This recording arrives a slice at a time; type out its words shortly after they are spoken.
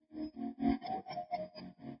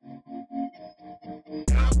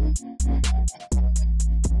In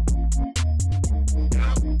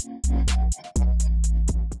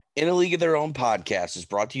a League of Their Own podcast is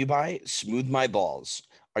brought to you by Smooth My Balls.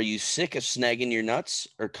 Are you sick of snagging your nuts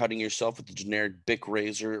or cutting yourself with a generic Bic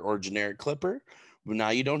razor or generic clipper? Well, now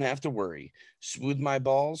you don't have to worry. Smooth My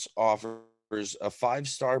Balls offers a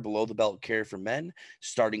 5-star below-the-belt care for men,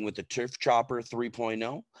 starting with the Turf Chopper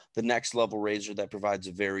 3.0, the next level razor that provides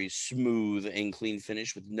a very smooth and clean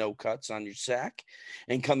finish with no cuts on your sack.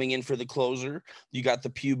 And coming in for the closer, you got the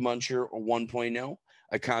Pube Muncher 1.0,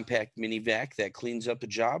 a compact mini vac that cleans up a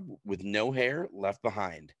job with no hair left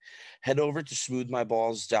behind. Head over to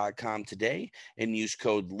smoothmyballs.com today and use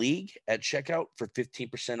code LEAGUE at checkout for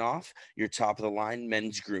 15% off your top of the line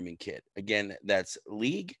men's grooming kit. Again, that's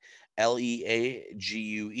LEAGUE,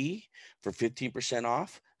 LEAGUE, for 15%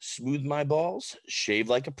 off. Smooth My Balls, shave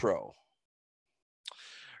like a pro.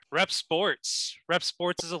 Rep Sports. Rep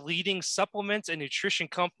Sports is a leading supplements and nutrition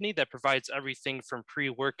company that provides everything from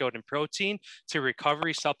pre-workout and protein to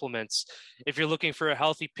recovery supplements. If you're looking for a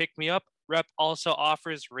healthy pick-me-up, Rep also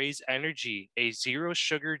offers Raise Energy, a zero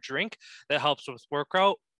sugar drink that helps with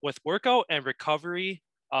workout and recovery,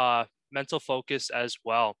 mental focus as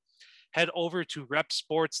well. Head over to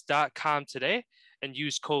repsports.com today and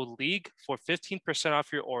use code LEAGUE for 15%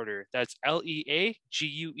 off your order. That's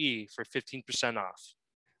LEAGUE for 15% off.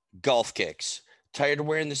 Golf kicks. Tired of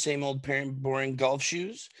wearing the same old boring golf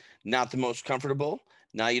shoes? Not the most comfortable?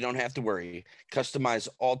 Now you don't have to worry. Customize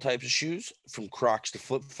all types of shoes, from Crocs to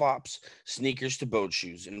flip-flops, sneakers to boat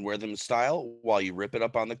shoes, and wear them in style while you rip it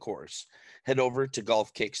up on the course. Head over to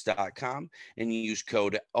golfkicks.com and use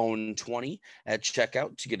code OWN20 at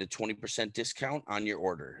checkout to get a 20% discount on your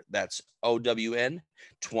order. That's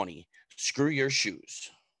OWN20. Screw your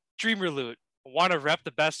shoes. Streamer Loot. Want to rep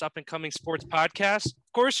the best up-and-coming sports podcast?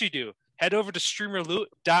 Of course you do. Head over to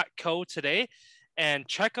streamerloot.co today and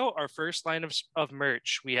check out our first line of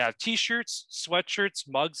merch. We have t-shirts, sweatshirts,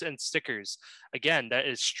 mugs, and stickers. Again, that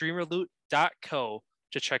is streamerloot.co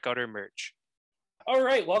to check out our merch. All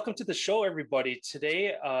right, welcome to the show, everybody.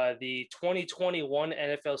 Today, the 2021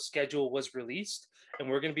 NFL schedule was released, and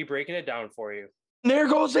we're going to be breaking it down for you. There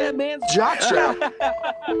goes that man's jockstrap.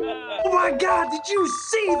 Oh my God, did you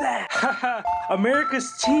see that? America's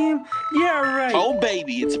team? Yeah, right. Oh,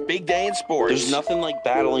 baby, it's a big day in sports. There's nothing like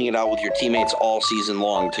battling it out with your teammates all season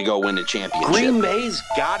long to go win a championship. Green Bay's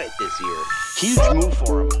got it this year. Huge move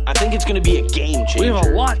for them. I think it's going to be a game changer. We have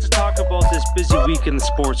a lot to talk about this busy week in the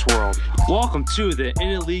sports world. Welcome to the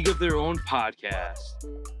In a League of Their Own podcast.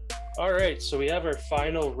 All right, so we have our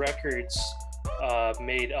final records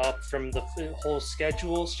made up from the whole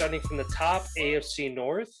schedule, starting from the top, AFC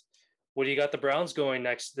North. What do you got the Browns going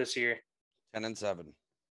next this year? 10-7.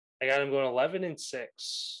 I got them going 11-6.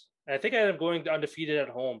 I think I had them going undefeated at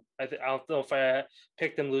home. I don't know if I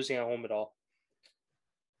picked them losing at home at all.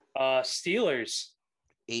 Steelers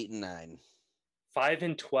 8-9.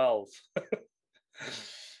 5-12.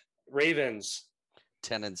 Ravens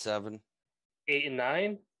 10-7.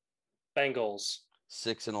 8-9. Bengals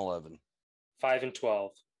 6-11. 5-12.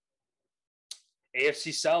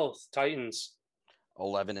 AFC South Titans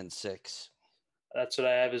 11-6. That's what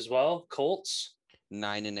I have as well. Colts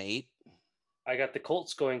 9-8. I got the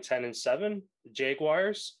Colts going 10-7. The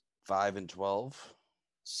Jaguars 5-12.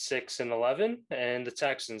 6-11, and the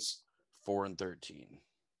Texans 4-13.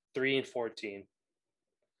 3-14.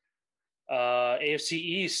 AFC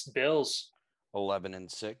East Bills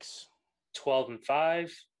 11-6.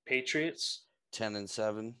 12-5. Patriots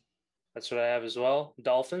 10-7. That's what I have as well.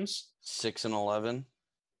 Dolphins 6-11.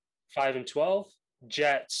 5-12.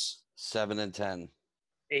 Jets 7-10.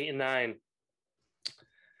 8-9.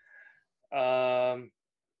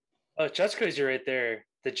 Jets crazy right there.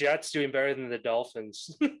 The Jets doing better than the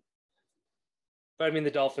Dolphins. But I mean,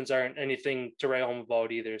 the Dolphins aren't anything to write home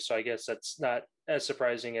about either, so I guess that's not as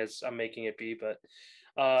surprising as I'm making it be. But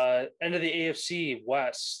end of the AFC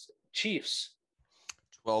West, Chiefs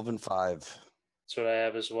 12-5. That's what I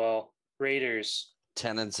have as well. Raiders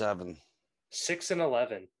 10-7.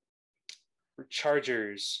 6-11.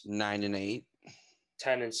 Chargers 9-8.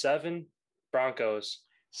 10-7. Broncos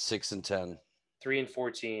 6-10.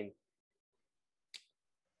 3-14.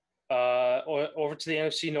 Over to the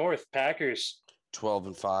NFC North, Packers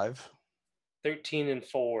 12-5.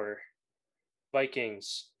 13-4.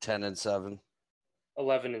 Vikings 10-7.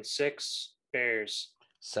 11-6. Bears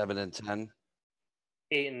 7-10.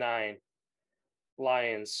 8-9.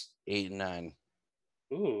 Lions 8-9.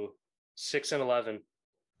 Ooh, 6-11.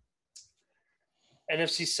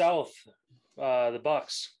 NFC South, the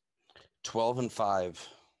Bucks 12-5.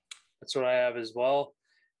 That's what I have as well.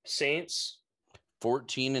 Saints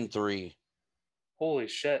 14-3. Holy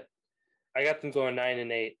shit. I got them going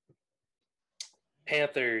 9-8.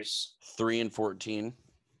 Panthers 3-14.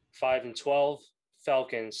 5-12.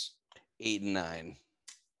 Falcons 8-9.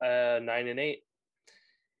 9-8.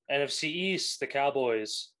 NFC East, the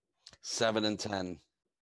Cowboys 7-10.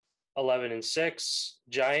 11-6.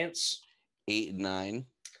 Giants 8-9.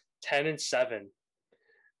 10-7.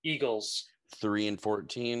 Eagles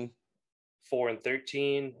 3-14.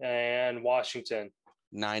 4-13, and Washington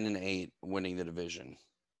 9-8, winning the division.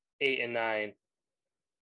 8-9.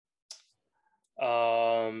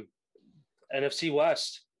 NFC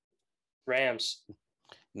West, Rams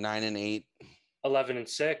 9-8.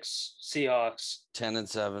 11-6. Seahawks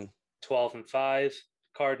 10-7. 12-5.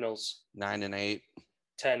 Cardinals 9-8.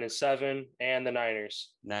 10-7, and the Niners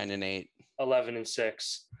 9-8.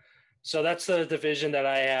 11-6. So that's the division that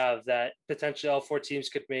I have that potentially all four teams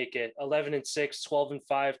could make it. 11-6, 12-5,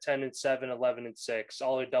 10-7, 11-6.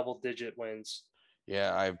 All are double-digit wins.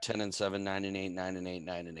 Yeah, I have 10-7, 9-8, 9-8,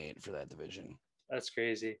 9-8 for that division. That's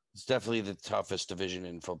crazy. It's definitely the toughest division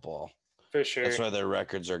in football. For sure. That's why their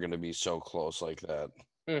records are going to be so close like that.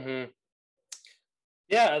 Mm-hmm.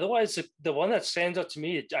 Yeah, otherwise, the one that stands out to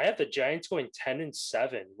me, I have the Giants going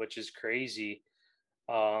 10-7, which is crazy.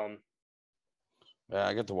 Yeah,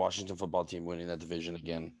 I got the Washington football team winning that division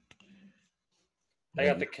again. I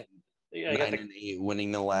got the 9-8,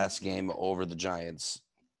 winning the last game over the Giants.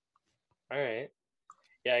 All right.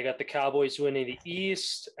 Yeah, I got the Cowboys winning the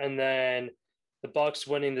East, and then the Bucks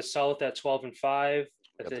winning the South at 12-5.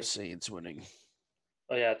 Got the Saints winning.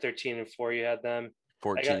 Oh yeah, 13-4. You had them.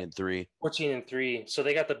 14-3. 14-3. So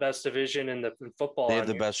they got the best division in football. They have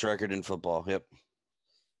the best record in football. Yep.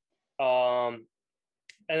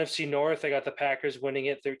 NFC North, I got the Packers winning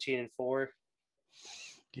it 13-4.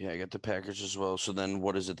 Yeah, I got the Packers as well. So then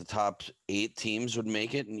what is it? The top 8 teams would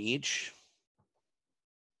make it in each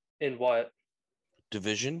In what?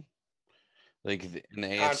 division? Like in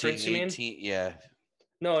the Conference, you AFC, mean? 18, yeah.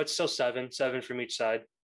 No, it's still 7 from each side.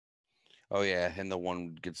 Oh, yeah, and the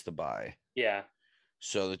one gets the bye. Yeah.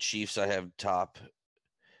 So the Chiefs I have top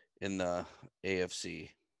in the AFC.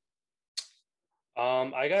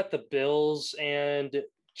 I got the Bills and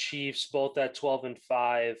Chiefs both at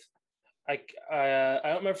 12-5. I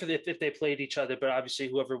don't remember if they played each other, but obviously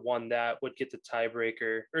whoever won that would get the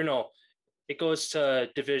tiebreaker. Or no, it goes to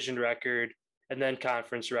division record and then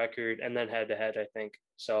conference record and then head to head, I think.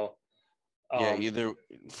 So yeah, either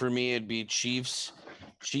for me it'd be Chiefs.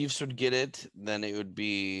 Chiefs would get it. Then it would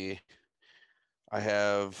be I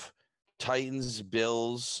have Titans,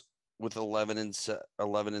 Bills with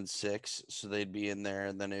 11-6, so they'd be in there.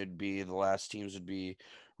 And then it'd be the last teams would be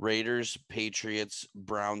Raiders, Patriots,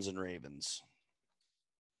 Browns, and Ravens.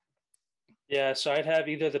 Yeah, so I'd have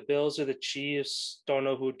either the Bills or the Chiefs. Don't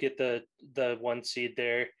know who would get the 1 seed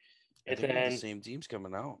there. I think the same teams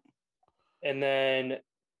coming out. And then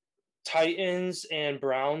Titans and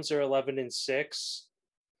Browns are 11-6.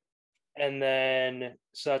 And then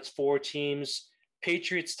so that's 4 teams.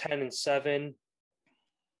 Patriots 10-7.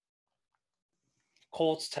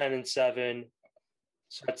 Colts 10-7.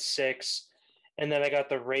 So that's 6. And then I got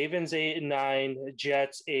the Ravens 8-9,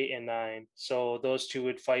 Jets 8-9. So those two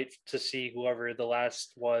would fight to see whoever the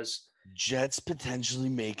last was. Jets potentially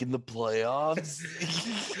making the playoffs.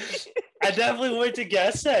 I definitely would to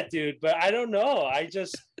guess that, dude, but I don't know. I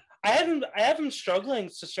have them struggling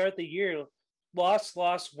to start the year. Loss,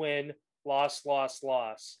 win, loss.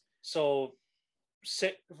 So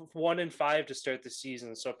 1-5 to start the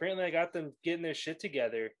season. So apparently I got them getting their shit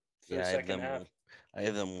together for the second half. I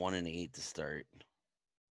have them 1-8 to start.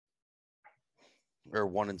 Or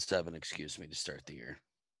 1-7, excuse me, to start the year.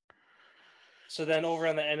 So then over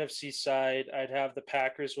on the NFC side, I'd have the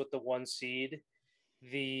Packers with the 1 seed,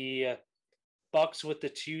 the Bucks with the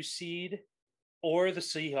 2 seed, or the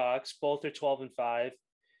Seahawks. Both are 12-5.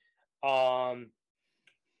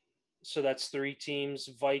 So that's 3 teams.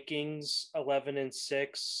 Vikings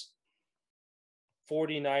 11-6,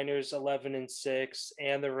 49ers 11-6,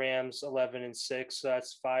 and the Rams 11-6. So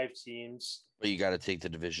that's 5 teams. But you got to take the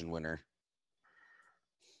division winner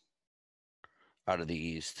out of the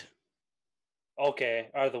East. Okay,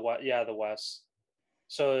 the West.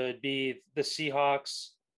 So it'd be the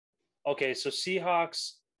Seahawks. Okay, so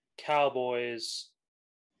Seahawks, Cowboys,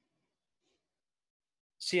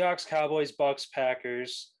 Bucks,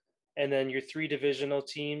 Packers, and then your 3 divisional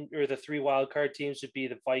team or the 3 wildcard teams would be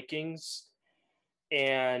the Vikings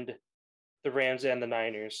and the Rams and the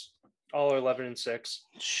Niners. All are 11-6.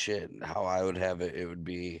 Shit, how I would have it, it would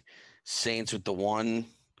be Saints with the 1,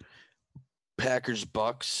 Packers,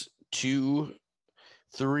 Bucks 2,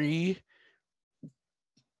 3,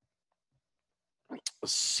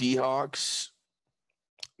 Seahawks,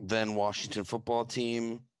 then Washington football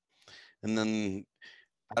team, and then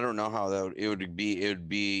I don't know how it would be. It would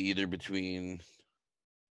be either between.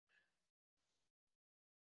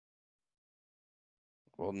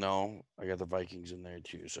 Well, no, I got the Vikings in there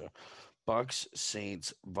too. So, Bucks,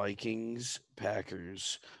 Saints, Vikings,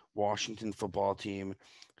 Packers, Washington football team,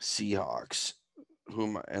 Seahawks.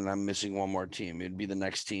 And I'm missing one more team. It'd be the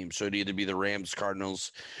next team. So it'd either be the Rams,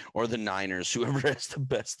 Cardinals, or the Niners. Whoever has the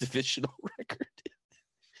best divisional record.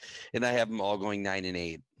 And I have them all going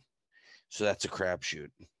 9-8. So that's a crapshoot.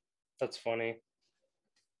 That's funny.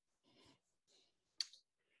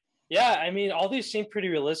 Yeah, I mean, all these seem pretty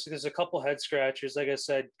realistic. There's a couple head scratchers. Like I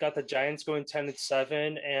said, got the Giants going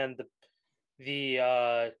 10-7, and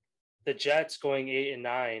the Jets going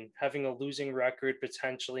 8-9, having a losing record,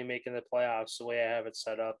 potentially making the playoffs the way I have it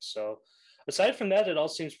set up. So, aside from that, it all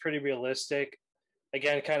seems pretty realistic.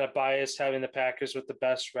 Again, kind of biased having the Packers with the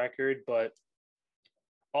best record, but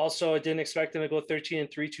also I didn't expect them to go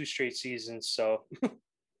 13-3 2 straight seasons. So,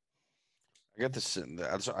 I got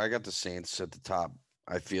the Saints at the top.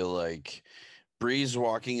 I feel like Breeze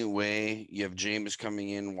walking away. You have James coming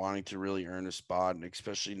in wanting to really earn a spot, and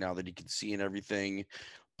especially now that he can see and everything.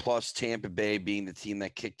 Plus Tampa Bay being the team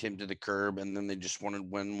that kicked him to the curb, and then they just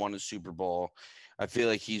won a Super Bowl. I feel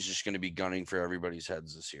like he's just going to be gunning for everybody's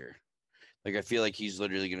heads this year. Like I feel like he's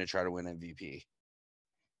literally going to try to win MVP.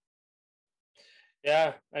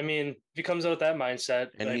 yeah, I mean, if he comes out with that mindset,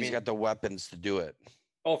 And he's got the weapons to do it.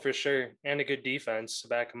 Oh, for sure, and a good defense to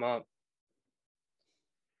back him up.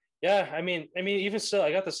 Yeah, I mean, even still,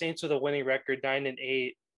 I got the Saints with a winning record,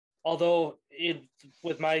 9-8. Although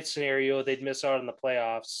with my scenario, they'd miss out on the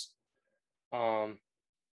playoffs.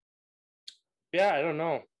 Yeah, I don't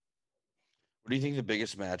know. What do you think the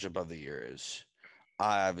biggest matchup of the year is?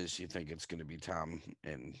 I obviously think it's going to be Tom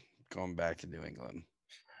and going back to New England.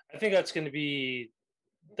 I think that's going to be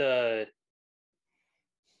probably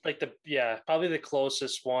the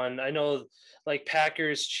closest one. I know like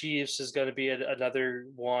Packers Chiefs is going to be another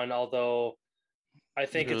one, although I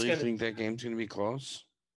think you really think that game's going to be close?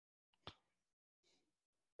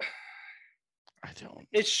 I don't.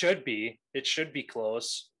 It should be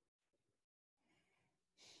close.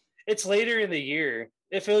 It's later in the year.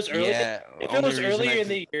 If it was earlier in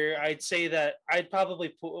the year, I'd say that I'd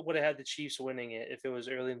probably would have had the Chiefs winning it if it was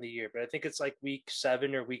early in the year. But I think it's like week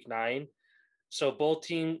 7 or week 9. So both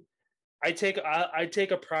team, I take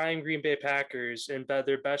a prime Green Bay Packers in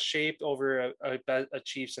their best shape over a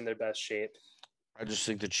Chiefs in their best shape. I just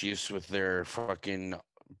think the Chiefs with their fucking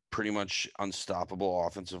pretty much unstoppable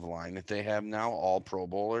offensive line that they have now, all Pro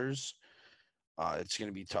Bowlers, it's going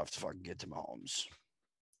to be tough to fucking get to Mahomes.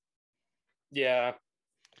 Yeah.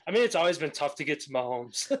 I mean, it's always been tough to get to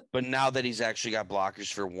Mahomes. But now that he's actually got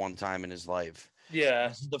blockers for one time in his life. Yeah.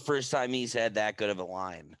 This is the first time he's had that good of a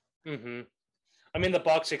line. Mm-hmm. I mean, the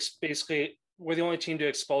Bucs basically were the only team to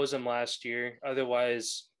expose him last year.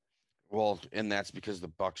 Otherwise. Well, and that's because the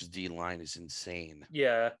Bucs D line is insane.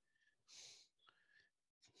 Yeah.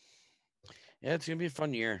 Yeah, it's going to be a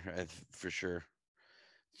fun year for sure.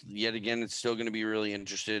 Yet again, it's still going to be really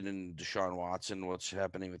interested in Deshaun Watson, what's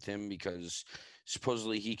happening with him, because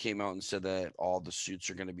supposedly he came out and said that all the suits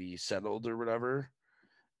are going to be settled or whatever.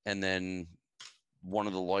 And then one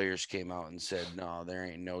of the lawyers came out and said, no, there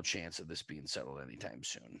ain't no chance of this being settled anytime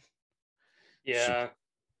soon. Yeah.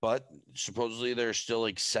 But supposedly there's still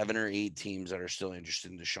like 7 or 8 teams that are still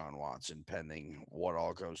interested in Deshaun Watson pending what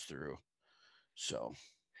all goes through. So.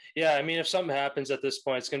 Yeah, I mean, if something happens at this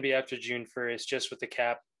point, it's going to be after June 1st, just with the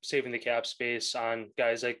cap, saving the cap space on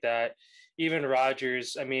guys like that. Even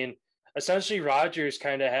Rodgers, I mean, essentially Rodgers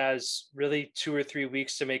kind of has really 2 or 3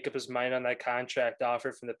 weeks to make up his mind on that contract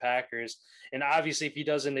offer from the Packers. And obviously, if he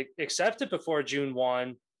doesn't accept it before June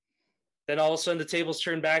 1, then all of a sudden the tables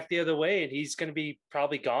turn back the other way, and he's going to be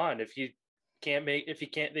probably gone they can't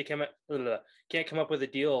come up with a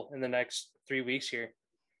deal in the next 3 weeks here.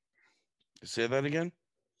 Say that again.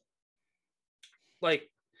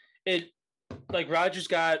 Like Rodgers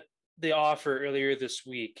got the offer earlier this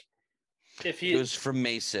week. It was from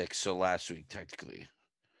May 6th, so last week technically.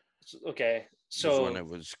 Okay, so when it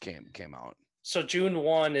was came out. So June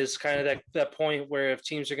 1 is kind of that point where if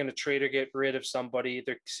teams are going to trade or get rid of somebody,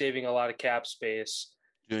 they're saving a lot of cap space.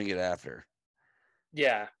 Doing it after.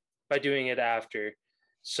 Yeah, by doing it after.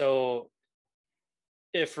 So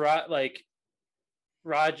if Rodgers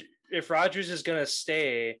is going to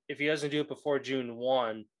stay, if he doesn't do it before June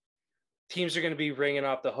 1, teams are going to be ringing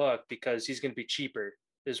off the hook because he's going to be cheaper,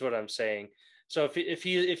 is what I'm saying. So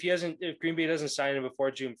if Green Bay doesn't sign him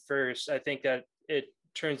before June 1st, I think that it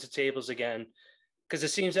turns the tables again, because it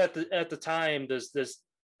seems at the time this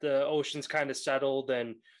the ocean's kind of settled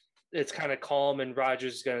and it's kind of calm and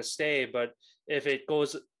Rodgers is going to stay. But if it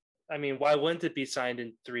goes, I mean, why wouldn't it be signed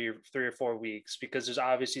in 3 or 4 weeks? Because there's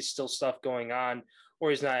obviously still stuff going on, or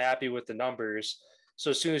he's not happy with the numbers.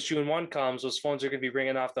 So as soon as June 1 comes, those phones are going to be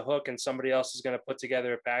ringing off the hook, and somebody else is going to put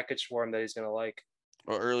together a package for him that he's going to like.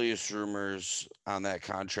 Well, earliest rumors on that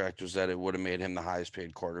contract was that it would have made him the highest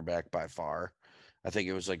paid quarterback by far. I think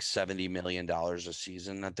it was like $70 million a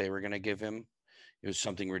season that they were going to give him. It was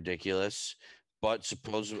something ridiculous. But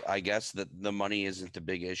I guess that the money isn't the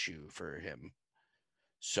big issue for him.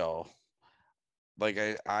 So, like,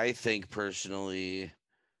 I think personally,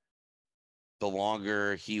 the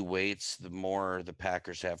longer he waits, the more the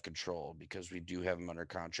Packers have control, because we do have him under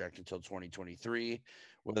contract until 2023.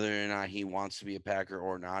 Whether or not he wants to be a Packer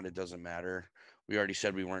or not, it doesn't matter. We already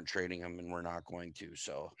said we weren't trading him, and we're not going to.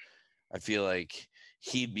 So I feel like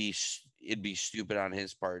it'd be stupid on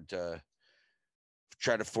his part to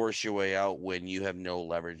try to force your way out when you have no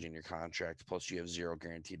leverage in your contract. Plus, you have zero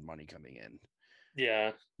guaranteed money coming in.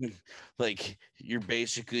 Yeah. Like, you're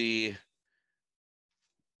basically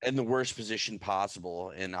in the worst position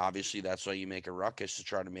possible. And obviously that's why you make a ruckus, to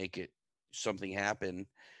try to make it something happen.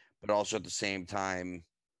 But also at the same time,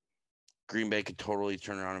 Green Bay could totally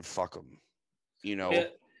turn around and fuck them. You know, yeah.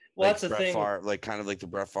 Well, like that's the Brett thing. Favre, like kind of like the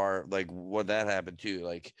Brett Favre, like what that happened too.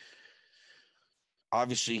 Like,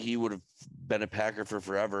 obviously he would have been a Packer for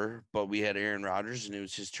forever, but we had Aaron Rodgers and it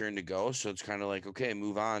was his turn to go. So it's kind of like, okay,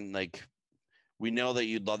 move on. Like, we know that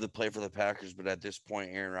you'd love to play for the Packers, but at this point,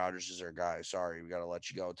 Aaron Rodgers is our guy. Sorry, we got to let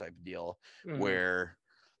you go type of deal. Mhm. Where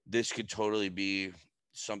this could totally be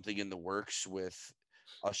something in the works with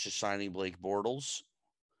us just signing Blake Bortles.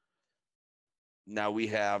 Now we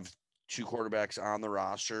have 2 quarterbacks on the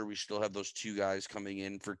roster. We still have those 2 guys coming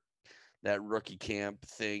in for that rookie camp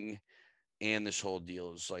thing. And this whole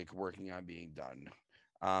deal is like working on being done.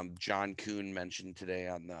 John Kuhn mentioned today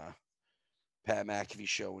on the Pat McAfee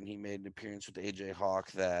show, when he made an appearance with AJ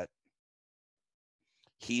Hawk, that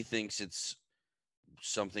he thinks it's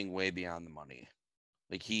something way beyond the money.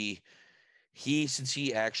 Like he since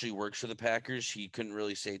he actually works for the Packers, he couldn't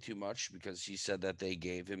really say too much, because he said that they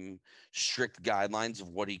gave him strict guidelines of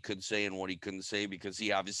what he could say and what he couldn't say, because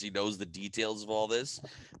he obviously knows the details of all this.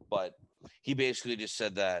 But he basically just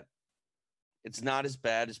said that it's not as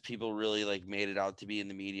bad as people really like made it out to be, in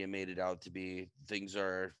the media made it out to be. Things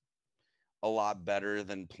are a lot better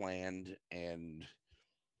than planned, and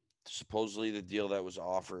supposedly the deal that was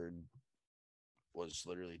offered was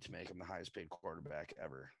literally to make him the highest paid quarterback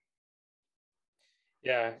ever.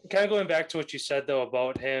 Yeah, kind of going back to what you said though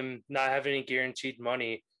about him not having any guaranteed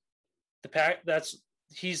money. That's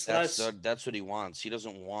what he wants. He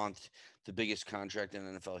doesn't want the biggest contract in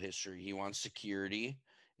NFL history. He wants security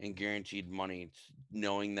and guaranteed money,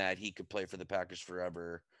 knowing that he could play for the Packers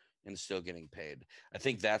forever and still getting paid. I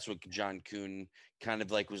think that's what John Kuhn kind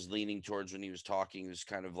of like was leaning towards when he was talking. It was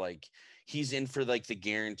kind of like he's in for like the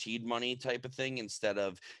guaranteed money type of thing, instead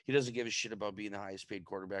of, he doesn't give a shit about being the highest paid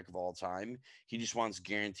quarterback of all time. He just wants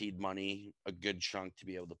guaranteed money, a good chunk, to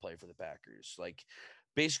be able to play for the Packers. Like,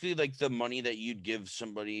 basically like the money that you'd give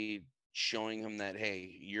somebody, showing him that,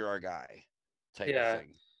 hey, you're our guy type of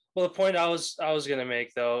thing. Well, the point I was going to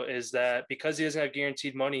make though is that because he doesn't have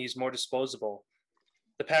guaranteed money, he's more disposable.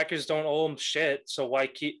 The Packers don't owe him shit, so why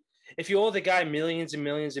keep? If you owe the guy millions and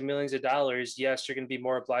millions and millions of dollars, yes, you're going to be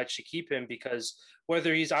more obliged to keep him, because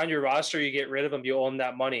whether he's on your roster or you get rid of him, you owe him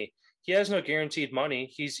that money. He has no guaranteed money.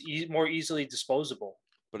 He's more easily disposable.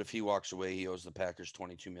 But if he walks away, he owes the Packers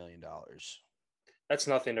 $22 million. That's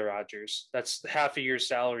nothing to Rodgers. That's half a year's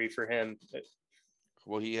salary for him.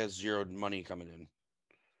 Well, he has zero money coming in.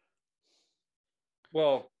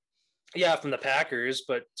 Well, yeah, from the Packers,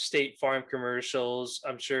 but State Farm commercials.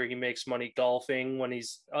 I'm sure he makes money golfing when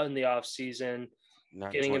he's in the off season,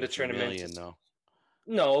 getting into tournaments.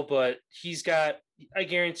 No, but he's got. I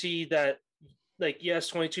guarantee that, like, yes,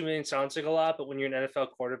 22 million sounds like a lot, but when you're an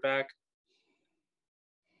NFL quarterback,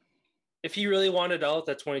 if he really wanted out,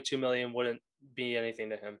 that 22 million wouldn't be anything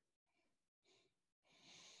to him.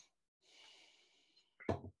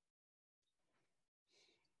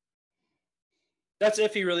 That's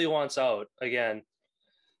if he really wants out again.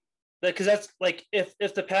 Because that's like if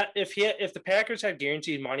the Packers had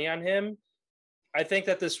guaranteed money on him, I think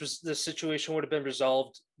that this situation would have been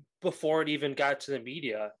resolved before it even got to the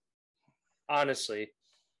media. Honestly,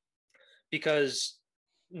 because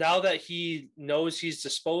now that he knows he's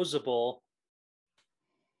disposable,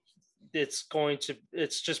 it's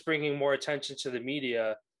just bringing more attention to the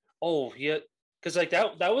media. Oh, because like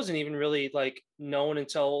that wasn't even really like known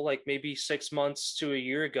until like maybe 6 months to a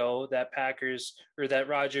year ago, that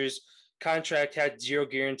Rodgers contract had zero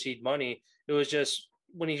guaranteed money. It was just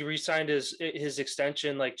when he re-signed his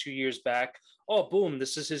extension like 2 years back. Oh, boom!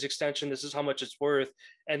 This is his extension. This is how much it's worth.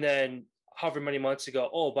 And then however many months ago,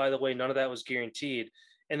 oh, by the way, none of that was guaranteed.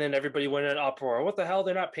 And then everybody went in an uproar. What the hell?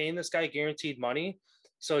 They're not paying this guy guaranteed money.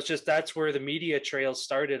 So it's just that's where the media trail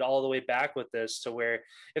started all the way back with this, to where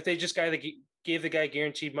if they just gave the guy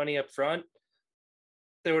guaranteed money up front,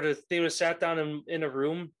 they would have sat down in a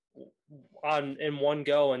room in one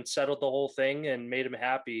go and settled the whole thing and made him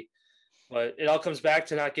happy. But it all comes back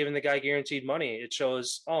to not giving the guy guaranteed money. It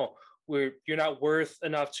shows, oh, you're not worth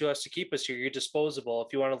enough to us to keep us here. You're disposable.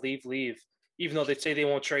 If you want to leave, leave. Even though they say they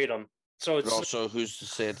won't trade him. So it's but also, who's to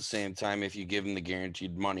say at the same time, if you give him the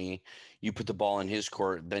guaranteed money, you put the ball in his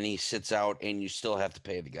court, then he sits out and you still have to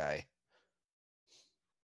pay the guy.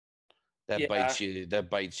 That bites you.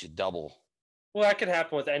 That bites you double. Well, that could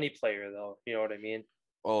happen with any player, though. You know what I mean?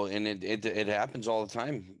 Oh, and it happens all the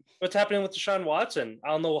time. What's happening with Deshaun Watson? I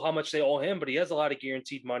don't know how much they owe him, but he has a lot of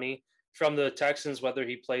guaranteed money from the Texans, whether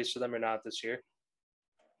he plays for them or not this year.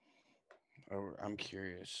 Oh, I'm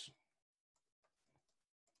curious.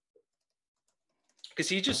 Because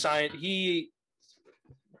he just signed. He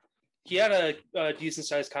had a decent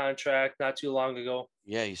sized contract not too long ago.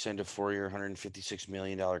 Yeah, he signed a 4-year, $156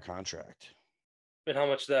 million contract. And how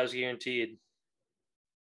much of that was guaranteed?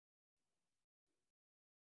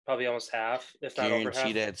 Probably almost half, if not over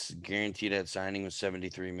half. Guaranteed at signing was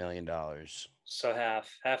 $73 million. So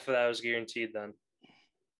half of that was guaranteed then.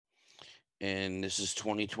 And this is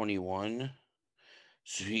 2021.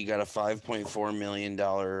 So he got a $5.4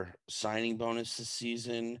 million signing bonus this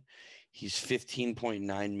season. He's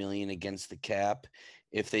 $15.9 million against the cap.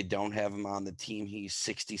 If they don't have him on the team, he's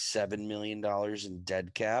 $67 million in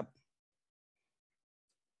dead cap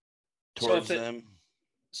towards them.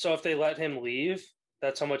 So if they let him leave,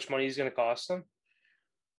 that's how much money he's going to cost them?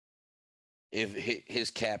 If his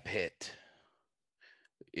cap hit,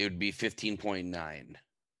 it would be 15.9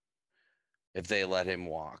 if they let him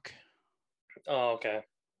walk. Oh, okay.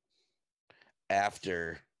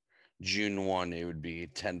 After June 1, it would be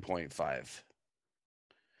 10.5.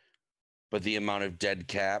 But the amount of dead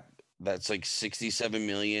cap, that's like $67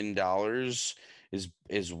 million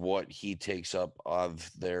is what he takes up of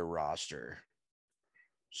their roster.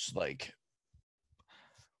 It's like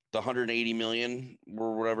the 180 million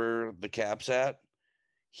or whatever the cap's at,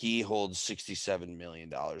 he holds $67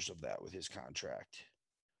 million of that with his contract.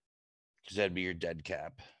 Because that'd be your dead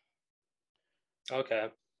cap. Okay.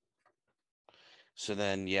 So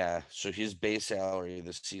then, yeah. So his base salary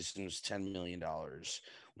this season was $10 million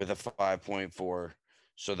with a 5.4.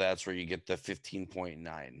 So that's where you get the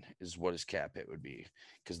 15.9 is what his cap hit would be.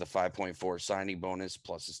 Because the 5.4 signing bonus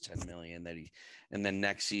plus his 10 million and then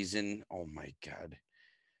next season, oh my God.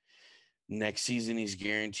 Next season, he's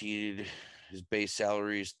guaranteed his base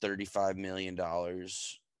salary is $35 million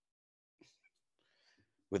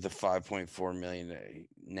with a $5.4 million.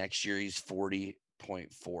 Next year, he's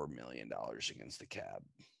 $40.4 million against the cap.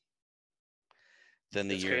 Then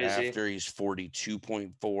the year after, he's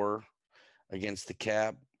 42.4 against the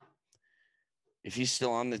cap. If he's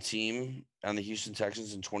still on the team on the Houston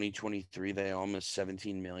Texans in 2023, they owe him a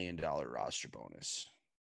 $17 million roster bonus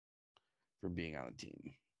for being on the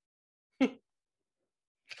team.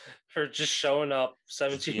 For just showing up,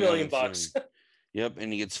 17 million bucks. Yep,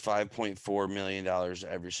 and he gets $5.4 million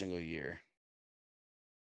every single year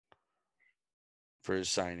for his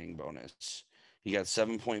signing bonus. He got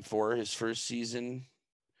 7.4 his first season,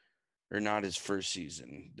 or not his first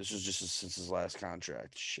season. This was just since his last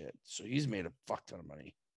contract. Shit. So he's made a fuck ton of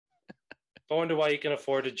money. I wonder why he can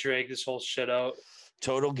afford to drag this whole shit out.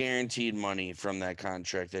 Total guaranteed money from that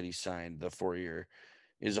contract that he signed, the 4-year,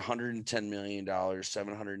 is $110,000,000,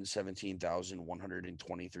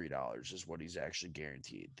 $717,123 is what he's actually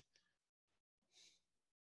guaranteed.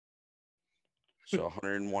 So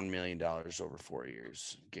 $101 million over 4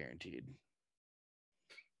 years guaranteed.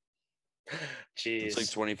 Jeez. It's like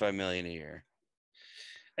 $25 million a year.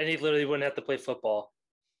 And he literally wouldn't have to play football.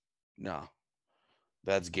 No.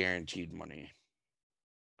 That's guaranteed money.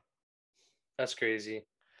 That's crazy.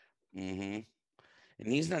 Mm-hmm.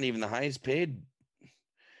 And he's not even the highest paid.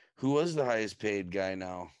 Who was the highest paid guy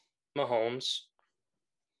now? Mahomes.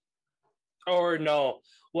 Or no.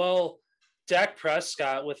 Well, Dak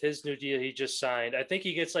Prescott with his new deal he just signed. I think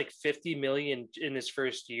he gets like 50 million in his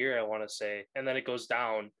first year, I want to say. And then it goes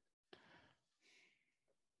down.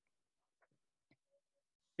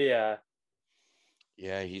 Yeah.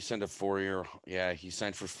 Yeah, he signed a 4-year. Yeah, he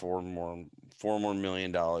signed for $4 more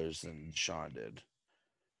million than Sean did.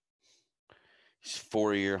 He's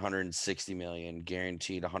 4-year, $160 million,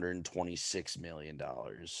 guaranteed $126 million.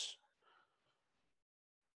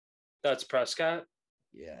 That's Prescott.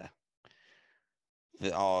 Yeah.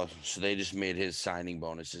 So they just made his signing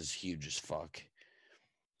bonuses huge as fuck.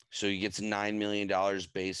 So he gets $9 million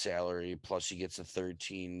base salary, plus he gets a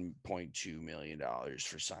 $13.2 million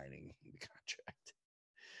for signing the contract.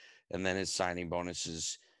 And then his signing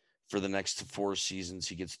bonuses for the next 4 seasons,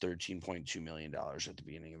 he gets $13.2 million at the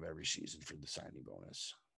beginning of every season for the signing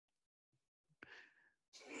bonus.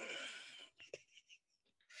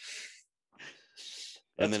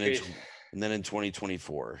 And then in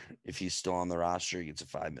 2024, if he's still on the roster, he gets a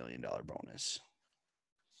 $5 million bonus.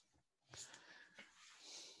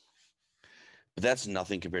 But that's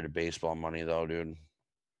nothing compared to baseball money, though, dude.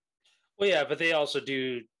 Well, yeah, but they also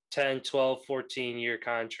do 10, 12, 14-year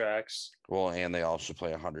contracts. Well, and they also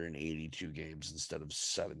play 182 games instead of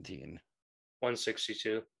 17.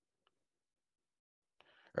 162.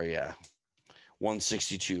 Or, yeah,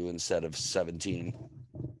 162 instead of 17.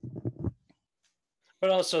 But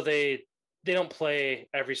also, they don't play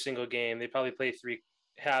every single game. They probably play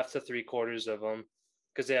half to 3/4 of them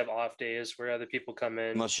because they have off days where other people come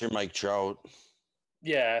in. Unless you're Mike Trout.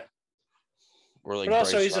 Yeah. Or like but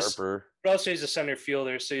also Bryce Harper. But also he's a center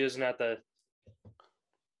fielder, so he doesn't have to.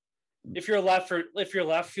 If you're left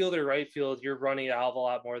field or right field, you're running a hell of a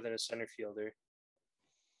lot more than a center fielder.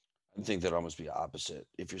 I think that'd almost be opposite.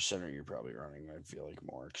 If you're center, you're probably running, I feel like,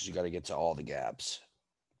 more because you got to get to all the gaps.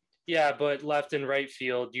 Yeah, but left and right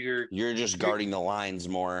field, you're just guarding the lines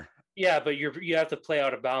more. Yeah, but you have to play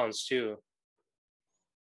out of bounds too.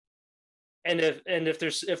 And if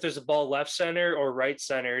there's a ball left center or right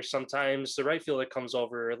center, sometimes the right fielder comes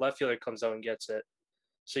over or left fielder comes out and gets it.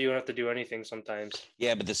 So you don't have to do anything sometimes.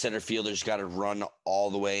 Yeah, but the center fielder's got to run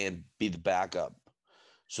all the way and be the backup.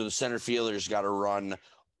 So the center fielder's got to run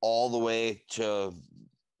all the way to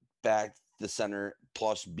back the center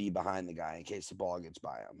plus be behind the guy in case the ball gets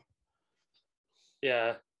by him.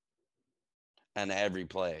 Yeah. And every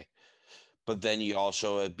play. But then you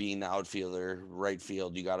also, being the outfielder, right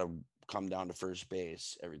field, you got to come down to first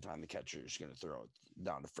base every time the catcher is going to throw it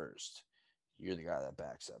down to first. You're the guy that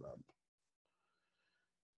backs that up.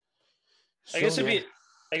 I guess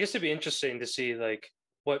it'd be interesting to see like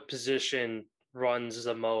what position runs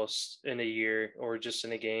the most in a year or just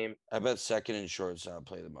in a game. I bet second and shortstop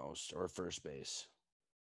play the most, or first base.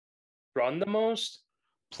 Run the most?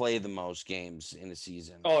 Play the most games in a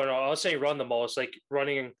season. Oh no, I was saying run the most, like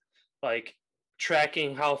running, like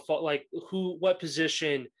tracking how far, like what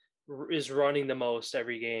position is running the most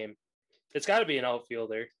every game. It's got to be an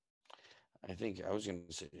outfielder. I think I was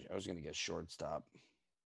gonna guess shortstop.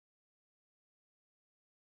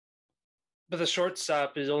 But the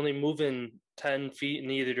shortstop is only moving 10 feet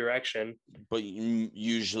in either direction. But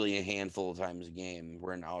usually a handful of times a game,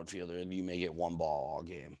 where an outfielder, you may get one ball all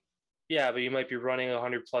game. Yeah, but you might be running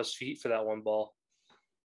 100 plus feet for that one ball.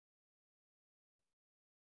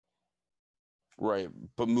 Right.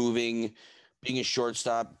 But being a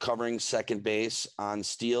shortstop, covering second base on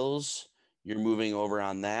steals, you're moving over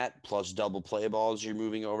on that, plus double play balls, you're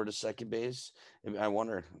moving over to second base. I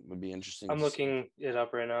wonder, it would be interesting. I'm looking it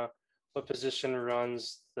up right now. What position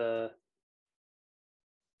runs the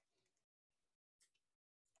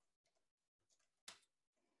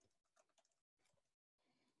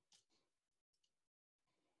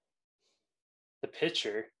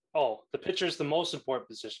pitcher? Oh, the pitcher is the most important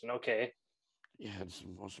position. Okay. Yeah, it's the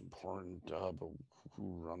most important, but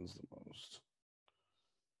who runs the most?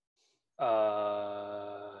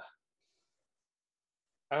 I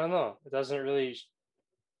don't know. It doesn't really.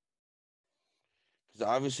 Because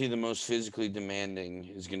obviously the most physically demanding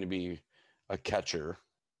is going to be a catcher.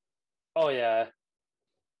 Oh, yeah.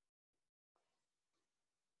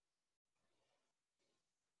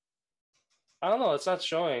 I don't know. It's not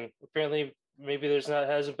showing. Apparently, maybe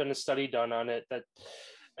hasn't been a study done on it that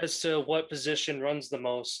as to what position runs the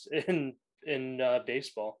most in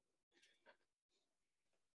baseball.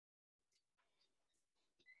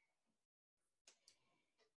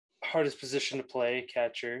 Hardest position to play,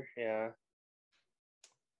 catcher. Yeah.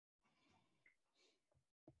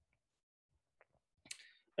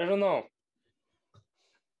 I don't know.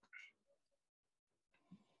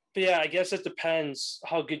 But yeah, I guess it depends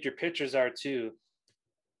how good your pitchers are too.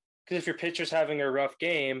 Because if your pitcher's having a rough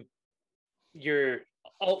game, your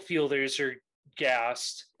outfielders are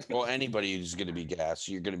gassed. Well, anybody who's going to be gassed,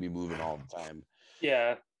 you're going to be moving all the time.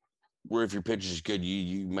 Yeah. Where if your pitcher's good,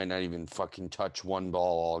 you might not even fucking touch one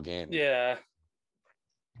ball all game. Yeah.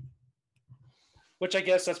 Which I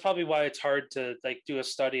guess that's probably why it's hard to like do a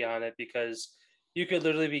study on it, because you could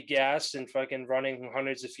literally be gassed and fucking running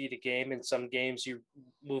hundreds of feet a game. In some games, you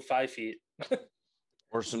move 5 feet.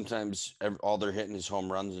 Or sometimes all they're hitting is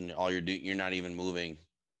home runs, and all you're not even moving.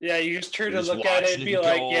 Yeah, you just turn You to just look at watch it and be go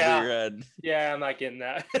like, over yeah, your head. yeah, I'm not getting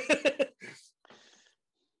that.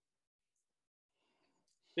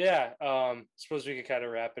 Yeah, suppose we could kind of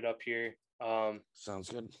wrap it up here. Sounds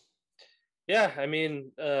good. Yeah, I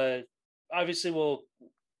mean, obviously,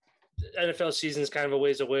 NFL season is kind of a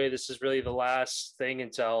ways away. This is really the last thing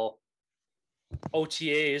until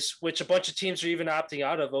OTAs, which a bunch of teams are even opting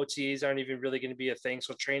out of. OTAs aren't even really going to be a thing.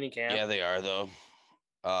 So training camp. Yeah, they are though.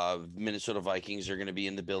 Minnesota Vikings are going to be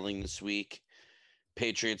in the building this week.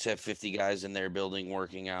 Patriots have 50 guys in their building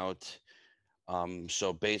working out.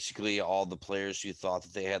 So basically all the players who thought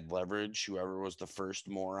that they had leverage, whoever was the first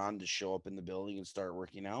moron to show up in the building and start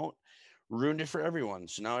working out, ruined it for everyone.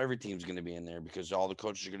 So now every team's going to be in there because all the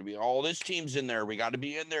coaches are going to be, oh, this team's in there. We got to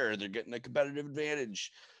be in there. They're getting a competitive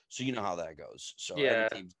advantage. So you know how that goes. So Yeah.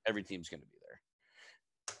 every team's going to be there.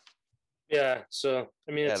 Yeah. So,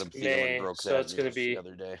 I mean, it's Adam Thielen May, broke so that it's going to news be the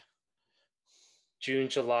other day. June,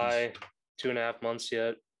 July, 2.5 months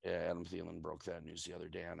yet. Yeah, Adam Thielen broke that news the other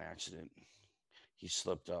day on accident. He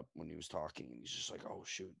slipped up when he was talking, and he's just like, "Oh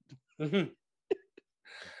shoot."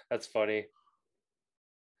 That's funny.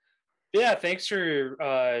 Yeah, thanks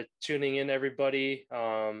for tuning in, everybody.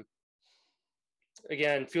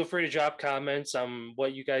 Again, feel free to drop comments on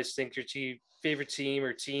what you guys think your favorite team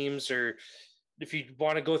or teams, or if you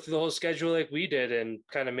want to go through the whole schedule like we did and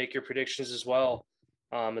kind of make your predictions as well.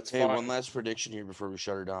 It's fun. One last prediction here before we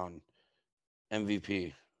shut her down.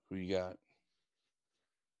 MVP, who you got?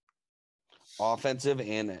 Offensive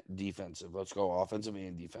and defensive. Let's go offensive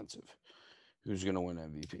and defensive. Who's going to win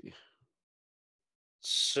MVP?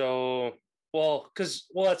 So,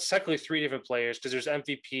 that's technically 3 different players because there's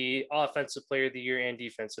MVP, Offensive Player of the Year, and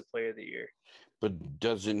Defensive Player of the Year. But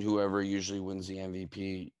doesn't whoever usually wins the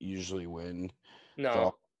MVP usually win?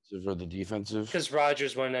 No. The offensive or the defensive? Because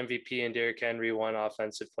Rodgers won MVP and Derrick Henry won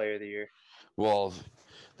Offensive Player of the Year. Well,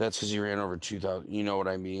 that's because he ran over 2,000. You know what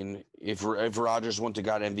I mean? If Rodgers wouldn't have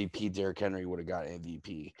got MVP, Derrick Henry would have got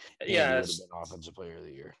MVP. And he would have been Offensive Player of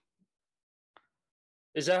the Year.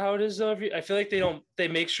 Is that how it is though? I feel like they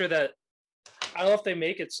make sure that, I don't know if they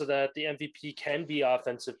make it so that the MVP can be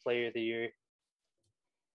Offensive Player of the Year.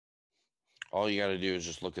 All you got to do is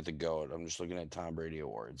just look at the GOAT. I'm just looking at Tom Brady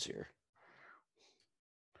awards here.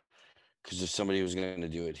 Because if somebody was going to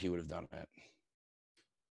do it, he would have done it.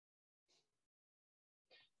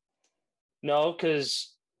 No,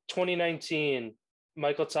 because 2019,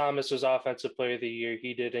 Michael Thomas was Offensive Player of the Year.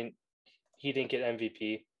 He didn't get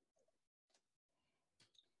MVP.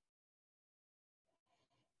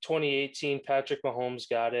 2018, Patrick Mahomes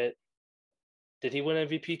got it. Did he win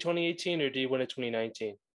MVP 2018 or did he win it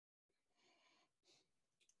 2019?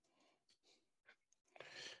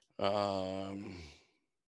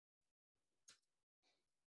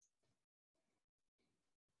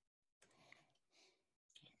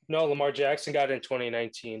 No, Lamar Jackson got it in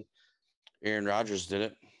 2019. Aaron Rodgers did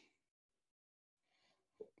it.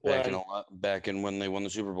 Back in when they won the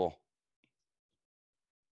Super Bowl.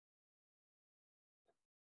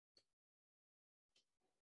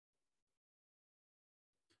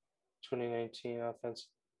 '19 offense.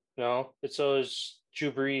 No, it's always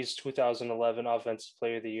Drew Brees 2011 Offensive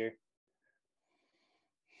Player of the Year.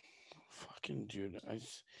 Fucking dude,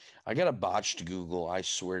 I got a botched Google. I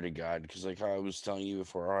swear to God, because like how I was telling you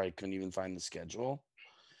before, I couldn't even find the schedule.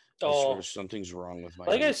 Something's wrong with my.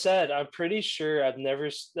 Like I said, I'm pretty sure I've never.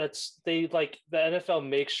 The NFL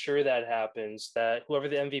makes sure that happens. That whoever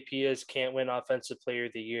the MVP is can't win Offensive Player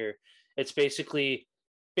of the Year. It's basically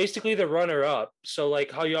the runner up. So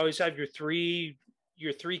like how you always have your three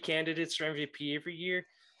candidates for MVP every year.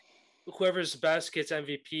 Whoever's best gets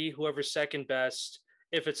MVP. Whoever's second best,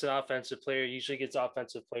 if it's an offensive player, usually gets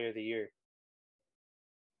Offensive Player of the Year.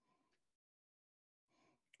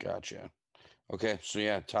 Gotcha. Okay, so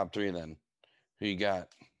yeah, top 3 then. Who you got?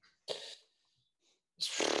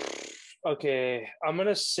 Okay, I'm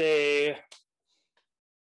gonna say,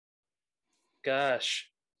 gosh,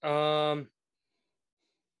 do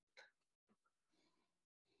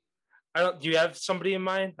you have somebody in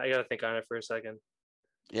mind? I gotta think on it for a second.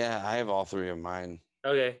 Yeah, I have all 3 of mine.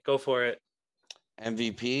 Okay, go for it.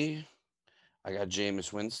 MVP, I got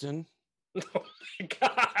Jameis Winston. Oh my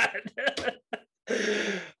God.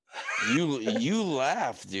 You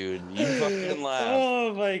laugh, dude. You fucking laugh.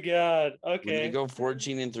 Oh my God. Okay. When they go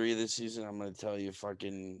 14-3 this season, I'm gonna tell you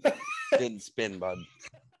fucking didn't spin, bud.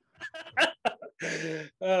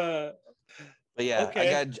 But yeah,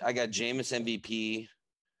 okay. I got Jameis MVP.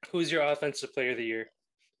 Who's your Offensive Player of the Year?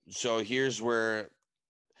 So here's where,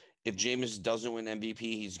 if Jameis doesn't win MVP,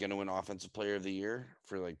 he's gonna win Offensive Player of the Year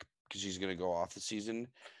because he's gonna go off the season.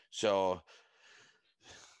 So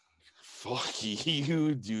Fuck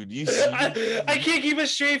you, dude. I can't keep a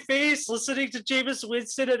straight face listening to Jameis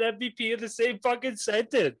Winston and MVP in the same fucking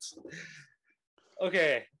sentence.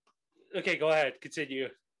 Okay, go ahead. Continue.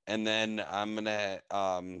 And then I'm gonna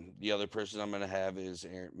the other person I'm gonna have is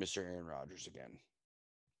Mr. Aaron Rodgers again.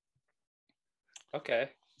 Okay.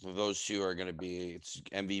 So those two are gonna be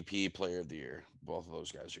MVP, Player of the Year. Both of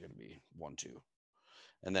those guys are gonna be 1-2.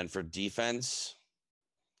 And then for defense,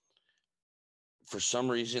 for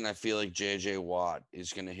some reason, I feel like J.J. Watt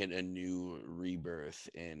is gonna hit a new rebirth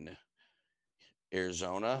in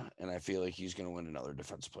Arizona, and I feel like he's gonna win another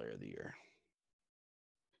Defensive Player of the Year.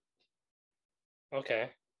 Okay.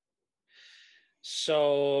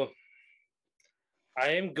 So I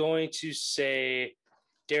am going to say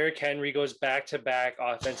Derrick Henry goes back-to-back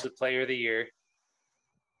Offensive Player of the Year.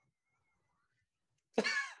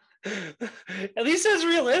 At least that's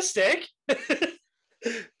realistic.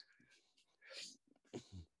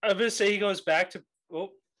 I'm gonna say he goes back to. Oh,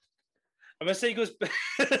 I'm gonna say he goes.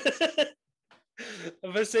 I'm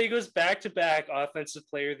gonna say he goes back-to-back Offensive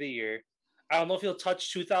Player of the Year. I don't know if he'll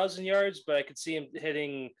touch 2,000 yards, but I could see him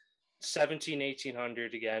hitting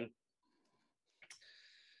 1,800 again.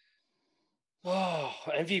 Oh,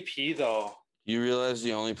 MVP though. You realize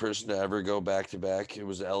the only person to ever go back-to-back, it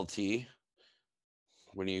was LT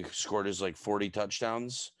when he scored his 40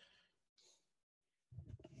 touchdowns.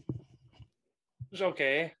 It's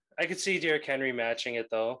okay. I could see Derrick Henry matching it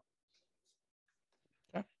though.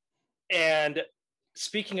 Yeah. And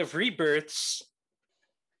speaking of rebirths,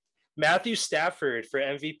 Matthew Stafford for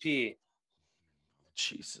MVP.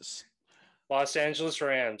 Jesus. Los Angeles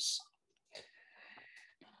Rams.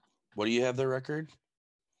 What do you have the record?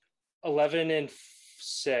 11-6.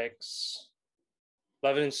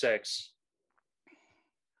 11-6.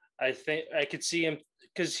 I think I could see him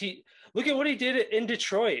because look at what he did in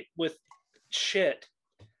Detroit with shit.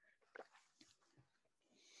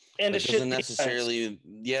 And that doesn't necessarily,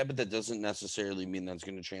 but that doesn't necessarily mean that's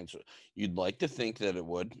going to transfer. You'd like to think that it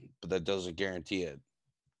would, but that doesn't guarantee it.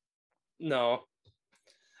 No,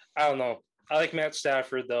 I don't know. I like Matt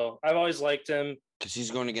Stafford though. I've always liked him because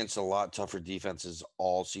he's going against a lot tougher defenses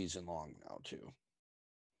all season long now too.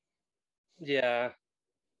 Yeah,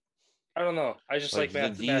 I don't know. I just like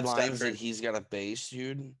Matt lines Stafford. That he's got to face,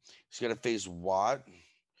 dude. He's got to face Watt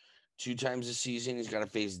 2 times a season. He's got to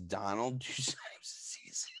face Donald 2 times a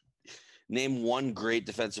season. Name one great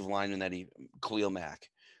defensive lineman that Khalil Mack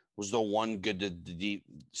was the one good to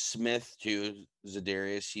Smith too.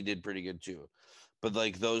 Zadarius, he did pretty good too. But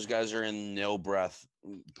those guys are in no breath.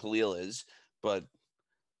 Khalil is, but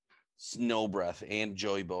it's no breath. And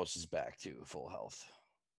Joey Bosa is back too, full health.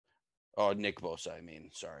 Oh, Nick Bosa, I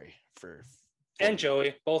mean, sorry and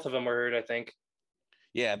Joey, both of them were hurt, I think.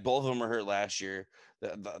 Yeah, both of them were hurt last year.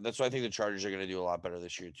 That's why I think the Chargers are going to do a lot better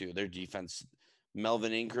this year too. Their defense,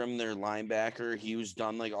 Melvin Ingram, their linebacker, he was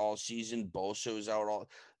done all season. Bosa was out all.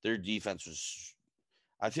 Their defense was.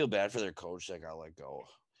 I feel bad for their coach that got let go.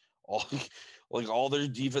 All their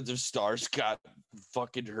defensive stars got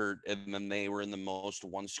fucking hurt, and then they were in the most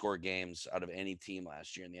one-score games out of any team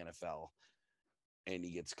last year in the NFL, and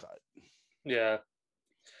he gets cut. Yeah,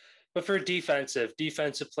 but for defensive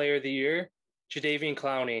player of the year, Jadeveon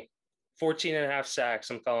Clowney, 14.5 sacks.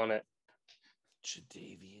 I'm calling it.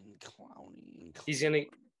 Jadeveon Clowney. He's in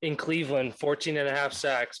Cleveland, 14.5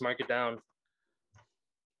 sacks. Mark it down.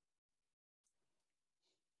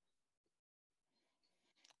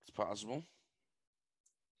 It's possible.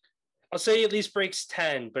 I'll say he at least breaks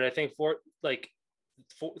 10, but I think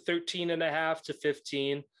 13.5 to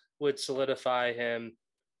 15 would solidify him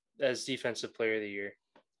as defensive player of the year.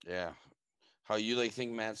 Yeah. How you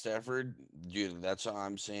think Matt Stafford? Dude, that's how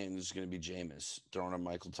I'm saying is going to be Jameis throwing a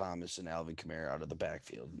Michael Thomas and Alvin Kamara out of the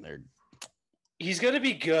backfield. And he's going to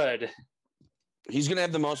be good. He's going to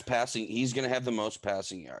have the most passing. He's going to have the most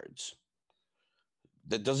passing yards.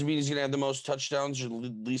 That doesn't mean he's going to have the most touchdowns or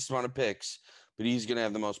least amount of picks, but he's going to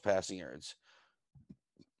have the most passing yards.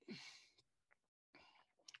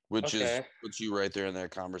 Which puts you right there in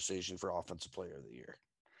that conversation for Offensive Player of the Year.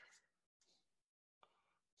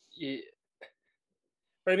 Yeah.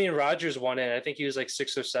 But I mean, Rodgers won it. I think he was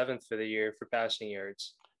 6th or 7th for the year for passing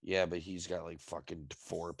yards. Yeah, but he's got fucking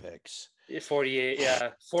 4 picks. 48, yeah.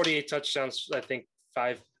 48 touchdowns, I think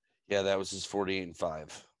 5. Yeah, that was his 48 and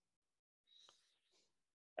 5.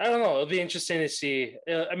 I don't know. It'll be interesting to see.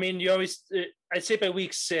 I mean, I'd say by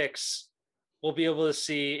week 6, we'll be able to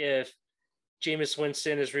see if Jameis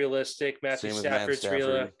Winston is realistic, Matthew Stafford's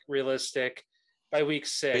realistic. By week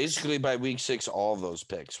 6. Basically, by week 6, all of those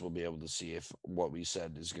picks we'll be able to see if what we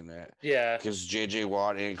said is going to. Yeah. Because J.J.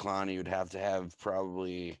 Watt and Clowney would have to have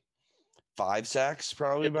probably 5 sacks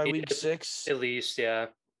probably by week 6. At least, yeah.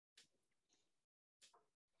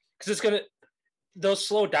 Because they'll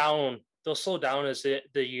slow down. They'll slow down as the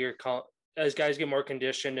year as guys get more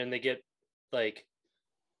conditioned and they get like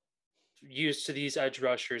used to these edge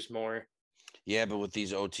rushers more. Yeah, but with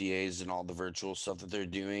these OTAs and all the virtual stuff that they're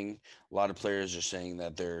doing, a lot of players are saying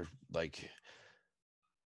that their like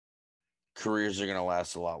careers are going to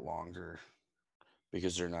last a lot longer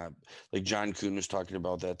because they're not like John Kuhn was talking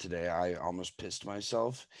about that today. I almost pissed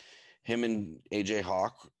myself. Him and AJ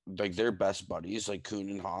Hawk, like they're best buddies, like Kuhn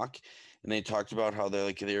and Hawk, and they talked about how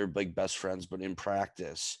they're like best friends, but in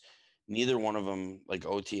practice, neither one of them, like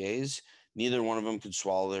OTAs, neither one of them could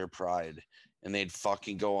swallow their pride, and they'd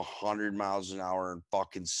fucking go 100 miles an hour and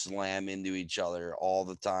fucking slam into each other all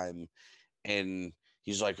the time. And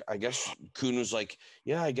he's like, I guess Kuhn was like,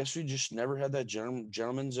 yeah, I guess we just never had that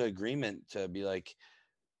gentleman's agreement to be like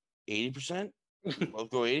 80%. We'll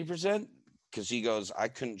go 80%. Because he goes, I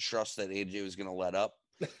couldn't trust that AJ was going to let up.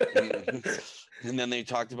 And then they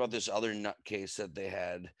talked about this other nutcase that they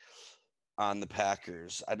had on the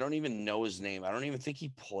Packers. I don't even know his name. I don't even think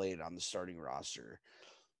he played on the starting roster.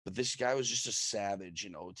 But this guy was just a savage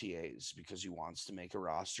in OTAs because he wants to make a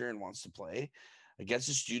roster and wants to play. I guess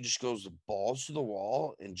this dude just goes the balls to the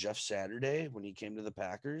wall. And Jeff Saturday, when he came to the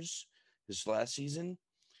Packers this last season,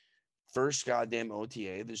 first goddamn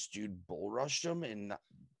OTA, this dude bull rushed him and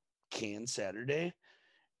Saturday,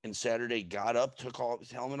 and Saturday got up, took all his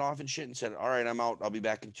helmet off and shit, and said, all right, I'm out, I'll be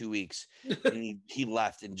back in 2 weeks. And he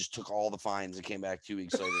left and just took all the fines and came back 2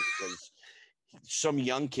 weeks later because some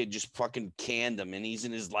young kid just fucking canned him, and he's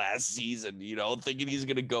in his last season, thinking he's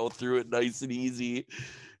gonna go through it nice and easy,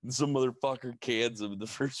 and some motherfucker cans him in the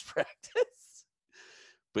first practice.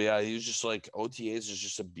 But yeah, he was just like, OTAs is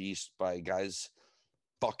just a beast by guys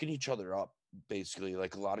fucking each other up. Basically,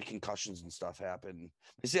 like a lot of concussions and stuff happen.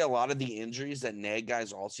 They say a lot of the injuries that nag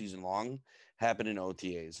guys all season long happen in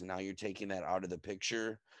OTAs, and now you're taking that out of the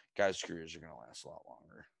picture. Guys' careers are going to last a lot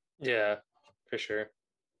longer. Yeah, for sure.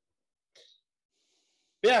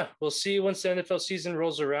 Yeah, we'll see once the NFL season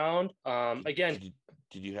rolls around. Again,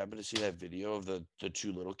 did you happen to see that video of the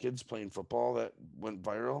 2 little kids playing football that went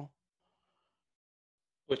viral?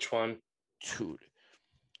 Which one? Dude,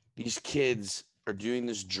 these kids are doing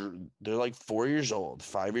this. They're like 4 years old,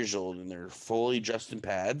 5 years old, and they're fully dressed in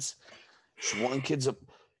pads. So one kid's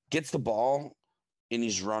gets the ball and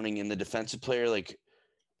he's running, and the defensive player, like,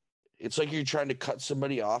 it's like you're trying to cut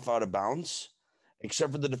somebody off out of bounds,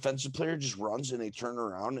 except for the defensive player just runs and they turn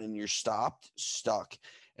around and you're stuck.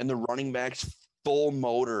 And the running back's full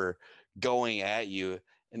motor going at you.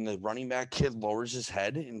 And the running back kid lowers his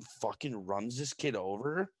head and fucking runs this kid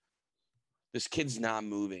over. This kid's not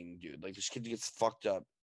moving, dude. Like, this kid gets fucked up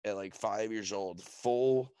at like 5 years old,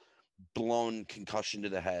 full blown concussion to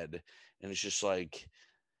the head. And it's just like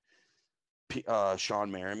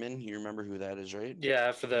Sean Merriman. You remember who that is, right?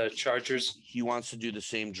 Yeah, for the Chargers. He wants to do the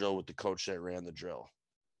same drill with the coach that ran the drill.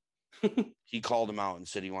 He called him out and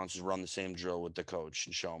said he wants to run the same drill with the coach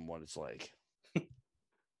and show him what it's like.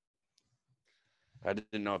 I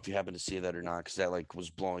didn't know if you happened to see that or not, because that like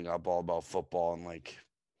was blowing up all about football and like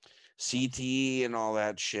CTE and all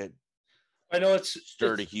that shit. I know it's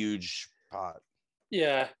stirred a huge pot.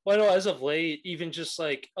 Yeah. Well, I know as of late, even just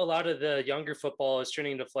like a lot of the younger football is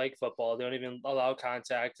turning into flag football. They don't even allow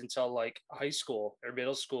contact until like high school or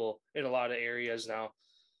middle school in a lot of areas now.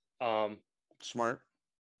 Smart.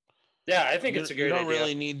 Yeah, I think it's a great idea. You don't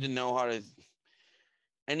really need to know how to.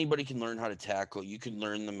 Anybody can learn how to tackle. You can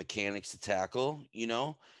learn the mechanics to tackle,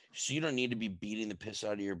 so you don't need to be beating the piss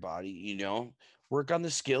out of your body, work on the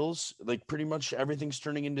skills. Like, pretty much everything's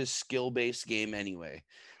turning into a skill-based game anyway.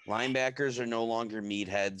 Linebackers are no longer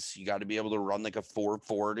meatheads. You got to be able to run like a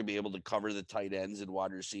 4-4 to be able to cover the tight ends and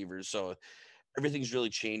wide receivers. So everything's really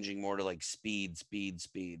changing more to like speed.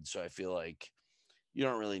 So I feel like you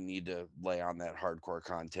don't really need to lay on that hardcore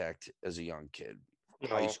contact as a young kid.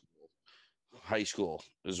 No. High school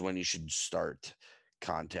is when you should start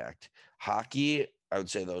contact. Hockey, I would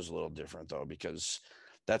say those a little different though, because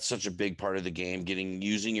that's such a big part of the game,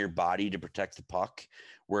 using your body to protect the puck,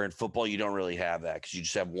 where in football you don't really have that because you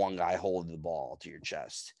just have one guy holding the ball to your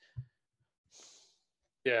chest.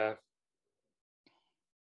 Yeah.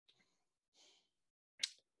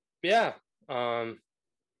 Yeah. We'll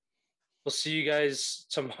see you guys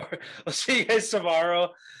tomorrow.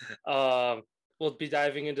 We'll be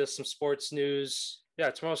diving into some sports news. Yeah,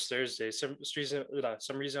 tomorrow's Thursday. Some reason I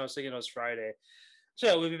was thinking it was Friday. So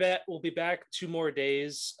yeah, we'll be back 2 more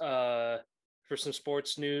days for some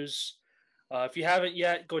sports news. If you haven't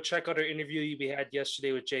yet, go check out our interview we had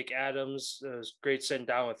yesterday with Jake Adams. It was great sitting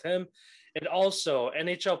down with him. And also,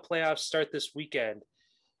 NHL playoffs start this weekend.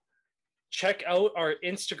 Check out our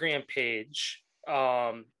Instagram page.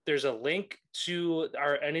 There's a link to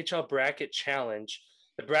our NHL bracket challenge.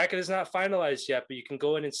 The bracket is not finalized yet, but you can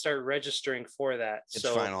go in and start registering for that. It's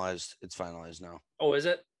finalized. It's finalized now. Oh, is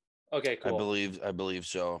it? Okay, cool. I believe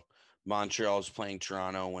so. Montreal's playing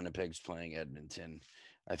Toronto. Winnipeg's playing Edmonton.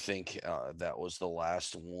 I think that was the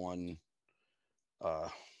last one.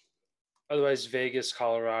 Otherwise, Vegas,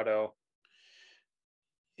 Colorado.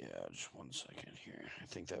 Yeah, just 1 second here. I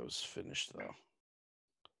think that was finished though.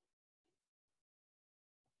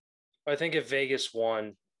 I think if Vegas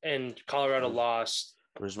won and Colorado lost.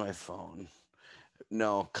 Where's my phone?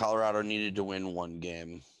 No, Colorado needed to win one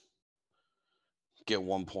game, get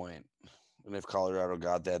 1 point. And if Colorado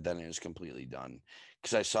got that, then it was completely done.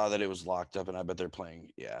 Because I saw that it was locked up, and I bet they're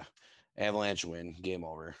playing. Yeah, Avalanche win, game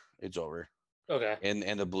over. It's over. Okay.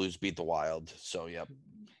 And the Blues beat the Wild. So, yep,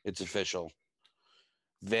 it's official.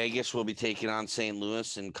 Vegas will be taking on St.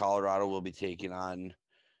 Louis, and Colorado will be taking on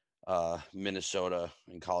Minnesota.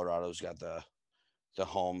 And Colorado's got the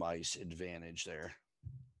home ice advantage there.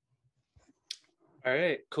 All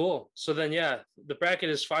right, cool. So then, yeah, the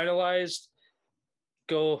bracket is finalized.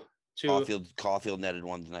 Go to Caulfield netted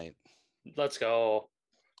one tonight. Let's go.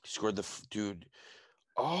 Scored dude.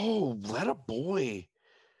 Oh, let a boy.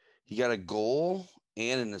 He got a goal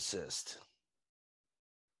and an assist.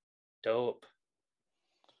 Dope.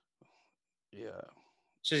 Yeah.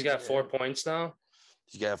 So he's got 4 points now?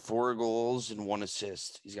 He's got 4 goals and 1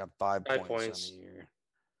 assist. He's got 5 points on the year.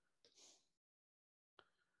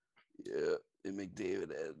 Yeah. And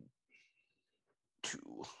McDavid had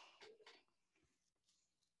 2.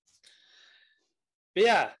 But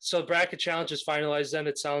yeah, so bracket challenge is finalized then,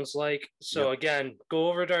 it sounds like. So again, go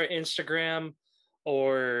over to our Instagram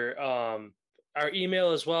or our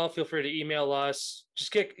email as well. Feel free to email us.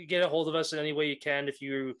 Just get a hold of us in any way you can if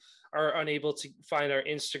you are unable to find our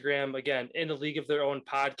Instagram. Again, In a League of Their Own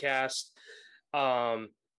podcast.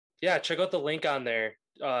 Yeah, check out the link on there.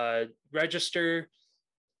 Register.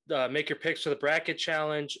 Make your picks for the bracket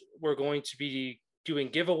challenge. We're going to be doing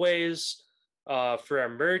giveaways for our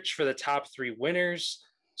merch for the top 3 winners.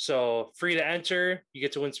 So free to enter. You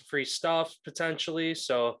get to win some free stuff potentially.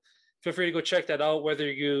 So feel free to go check that out,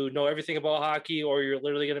 whether you know everything about hockey or you're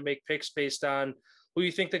literally going to make picks based on who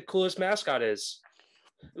you think the coolest mascot is.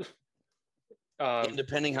 And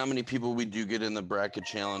depending how many people we do get in the bracket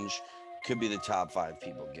challenge, could be the top 5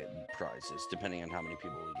 people getting prizes, depending on how many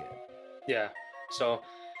people we get. Yeah. So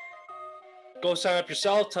go sign up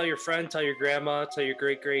yourself. Tell your friend, tell your grandma, tell your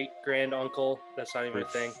great-great-grand uncle. That's not even a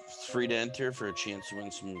thing. It's free to enter for a chance to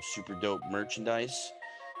win some super dope merchandise.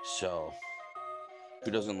 So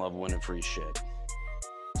who doesn't love winning free shit?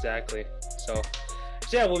 Exactly. So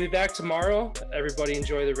yeah, we'll be back tomorrow. Everybody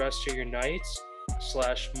enjoy the rest of your night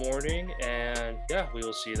 /morning. And yeah, we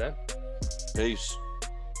will see you then. Peace.